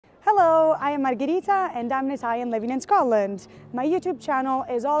Hello, I am Margherita and I'm an Italian living in Scotland. My YouTube channel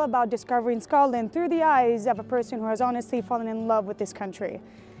is all about discovering Scotland through the eyes of a person who has honestly fallen in love with this country.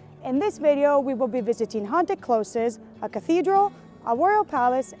 In this video, we will be visiting haunted closes, a cathedral, a royal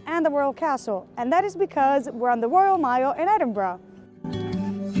palace and the royal castle. And that is because we're on the Royal Mile in Edinburgh.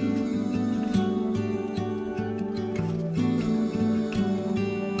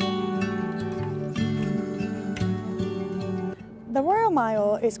 The Royal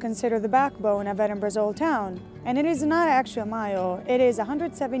Mile is considered the backbone of Edinburgh's old town, and it is not actually a mile, it is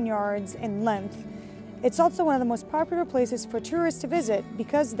 107 yards in length. It's also one of the most popular places for tourists to visit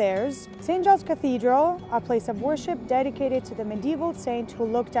because there's St. Giles Cathedral, a place of worship dedicated to the medieval saint who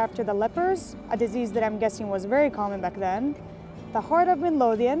looked after the lepers, a disease that I'm guessing was very common back then, the Heart of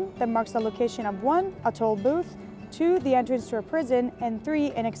Midlothian, that marks the location of 1, a toll booth, 2, the entrance to a prison, and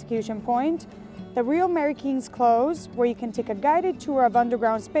 3, an execution point, the real Mary King's Close, where you can take a guided tour of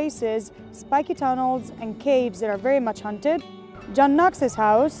underground spaces, spiky tunnels, and caves that are very much haunted. John Knox's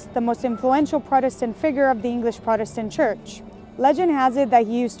house, the most influential Protestant figure of the English Protestant Church. Legend has it that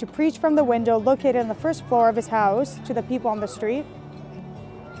he used to preach from the window located on the first floor of his house to the people on the street.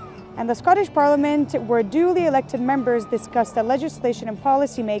 And the Scottish Parliament, where duly elected members discuss the legislation and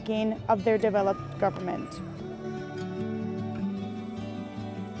policy making of their developed government.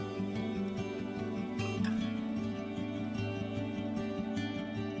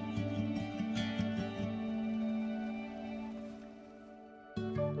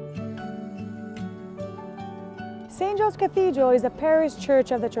 St. Giles Cathedral is a parish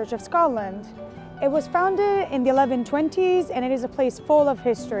church of the Church of Scotland. It was founded in the 1120s and it is a place full of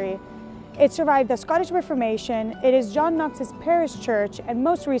history. It survived the Scottish Reformation, it is John Knox's parish church, and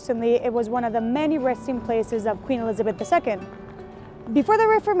most recently it was one of the many resting places of Queen Elizabeth II. Before the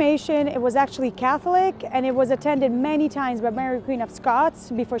Reformation, it was actually Catholic and it was attended many times by Mary Queen of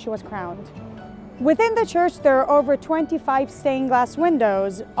Scots before she was crowned. Within the church, there are over 25 stained glass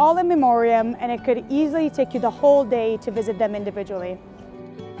windows, all in memoriam, and it could easily take you the whole day to visit them individually.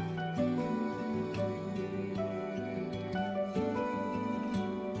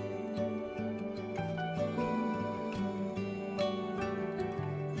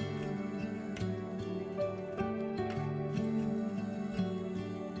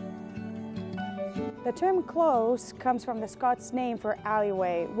 The term close comes from the Scots name for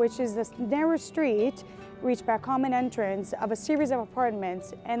alleyway, which is the narrow street reached by a common entrance of a series of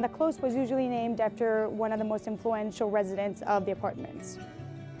apartments, and the close was usually named after one of the most influential residents of the apartments.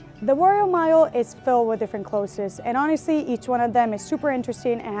 The Royal Mile is filled with different closes, and honestly, each one of them is super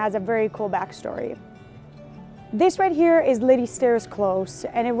interesting and has a very cool backstory. This right here is Lady Stairs Close,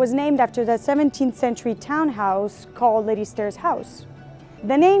 and it was named after the 17th century townhouse called Lady Stairs House.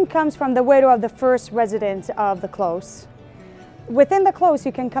 The name comes from the widow of the first resident of the close. Within the close,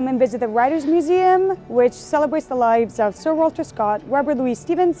 you can come and visit the Writers' Museum, which celebrates the lives of Sir Walter Scott, Robert Louis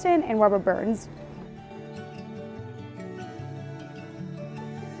Stevenson, and Robert Burns.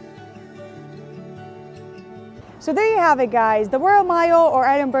 So there you have it, guys. The Royal Mile, or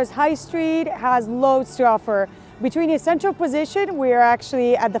Edinburgh's High Street, has loads to offer. Between its central position, we are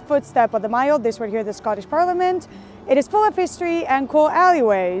actually at the footstep of the mile, this right here, the Scottish Parliament. It is full of history and cool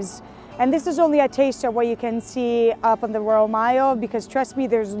alleyways. And this is only a taste of what you can see up on the Royal Mile, because trust me,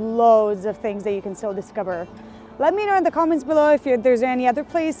 there's loads of things that you can still discover. Let me know in the comments below if there's any other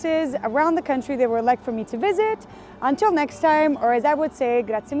places around the country that would like for me to visit. Until next time, or as I would say,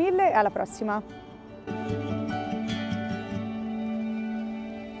 grazie mille e alla prossima.